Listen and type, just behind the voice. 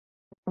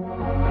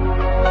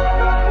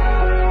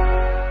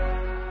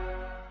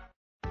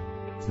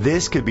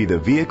This could be the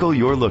vehicle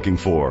you're looking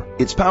for.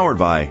 It's powered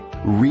by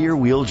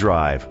rear-wheel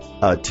drive,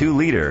 a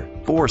 2-liter,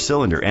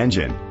 4-cylinder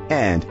engine,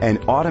 and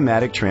an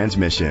automatic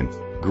transmission.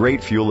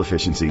 Great fuel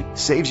efficiency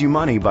saves you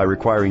money by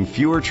requiring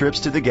fewer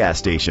trips to the gas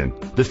station.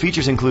 The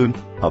features include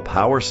a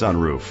power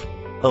sunroof,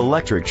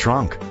 electric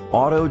trunk,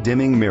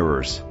 auto-dimming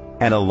mirrors,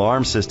 an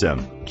alarm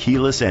system,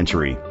 keyless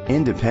entry,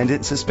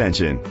 independent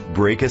suspension,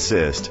 brake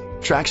assist,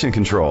 traction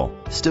control,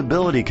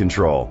 stability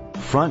control,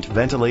 front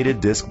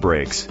ventilated disc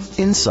brakes.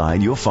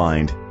 Inside you'll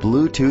find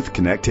Bluetooth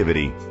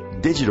connectivity,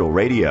 digital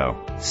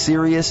radio,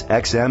 Sirius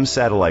XM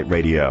satellite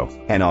radio,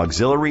 and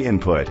auxiliary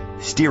input,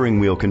 steering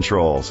wheel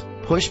controls,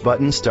 push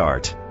button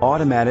start,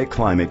 automatic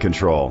climate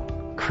control,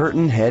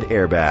 curtain head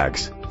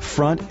airbags,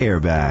 front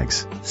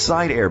airbags,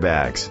 side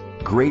airbags.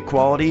 Great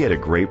quality at a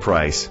great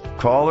price.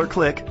 Call or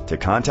click to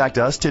contact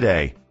us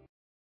today.